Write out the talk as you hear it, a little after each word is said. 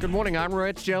Good morning, I'm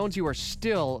Rich Jones. You are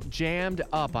still jammed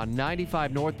up on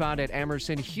 95 northbound at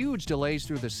Emerson. Huge delays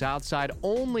through the south side.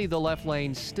 Only the left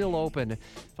lane still open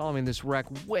following this wreck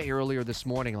way earlier this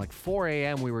morning, like 4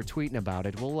 a.m. We were tweeting about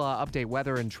it. We'll update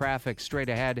weather and traffic straight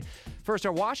ahead. First,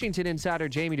 our Washington insider,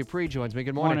 Jamie Dupree, joins me.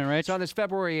 Good morning. Morning, Rich. So on this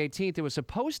February 18th, it was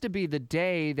supposed to be the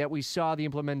day that we saw the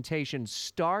implementation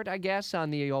start, I guess, on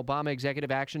the Obama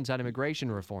executive actions on immigration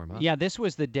reform. Huh? Yeah, this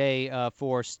was the day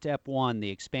for Step 1, the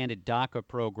expanded DACA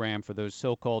program for those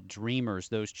so-called dreamers,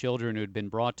 those children who had been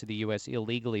brought to the U.S.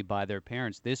 illegally by their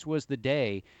parents. This was the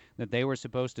day that they were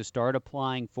supposed to start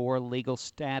applying for legal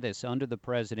status under the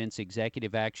president's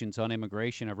executive actions on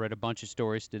immigration. I've read a bunch of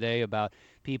stories today about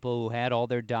people who had all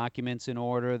their documents in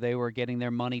order. They were getting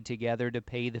their money together to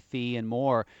pay the fee and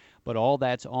more. But all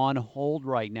that's on hold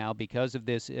right now because of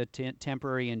this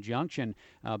temporary injunction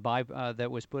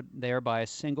that was put there by a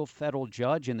single federal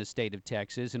judge in the state of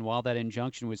Texas. And while that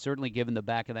injunction was certainly given the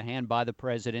back of the hand by the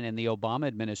president and the Obama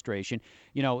administration,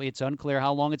 you know, it's unclear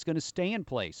how long it's going to stay in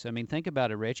place. I mean, think about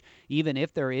it, Rich. Even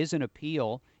if there is an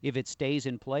appeal, if it stays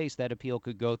in place, that appeal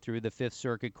could go through the Fifth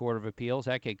Circuit Court of Appeals.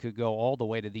 Heck, it could go all the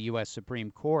way to the U.S. Supreme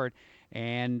Court.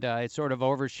 And it sort of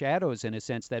overshadows, in a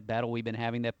sense, that battle we've been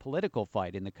having, that political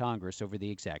fight in the Congress over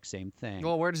the exact same thing.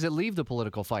 Well, where does it leave the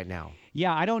political fight now?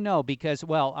 Yeah, I don't know because,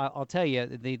 well, I'll tell you,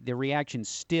 the reaction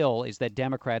still is that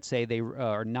Democrats say they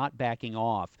are not backing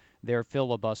off their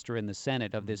filibuster in the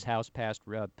Senate of this House-passed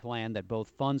plan that both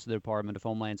funds the Department of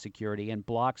Homeland Security and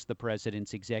blocks the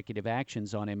president's executive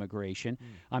actions on immigration.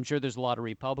 I'm sure there's a lot of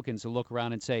Republicans who look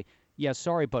around and say, yeah,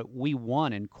 sorry, but we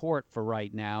won in court for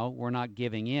right now. We're not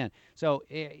giving in. So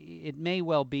it may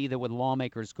well be that with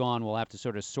lawmakers gone, we'll have to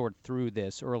sort of sort through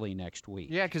this early next week.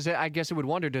 Yeah, because I guess it would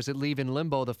wonder, does it leave in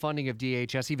limbo the funding of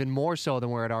DHS even more so than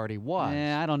where it already was?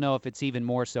 I don't know if it's even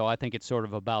more so. I think it's sort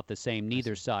of about the same.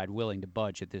 Neither side willing to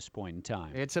budge at this point in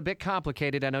time. It's a bit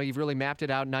complicated. I know you've really mapped it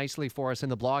out nicely for us in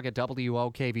the blog at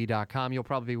WOKV.com. You'll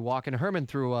probably be walking Herman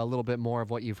through a little bit more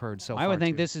of what you've heard so far. I would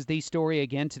think too. this is the story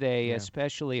again today,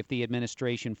 especially if the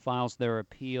administration files their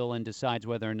appeal and decides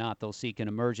whether or not they'll seek an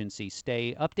emergency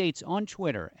stay. Updates on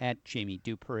Twitter at Jamie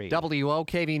Dupree.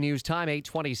 WOKV News Time,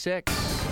 8:26.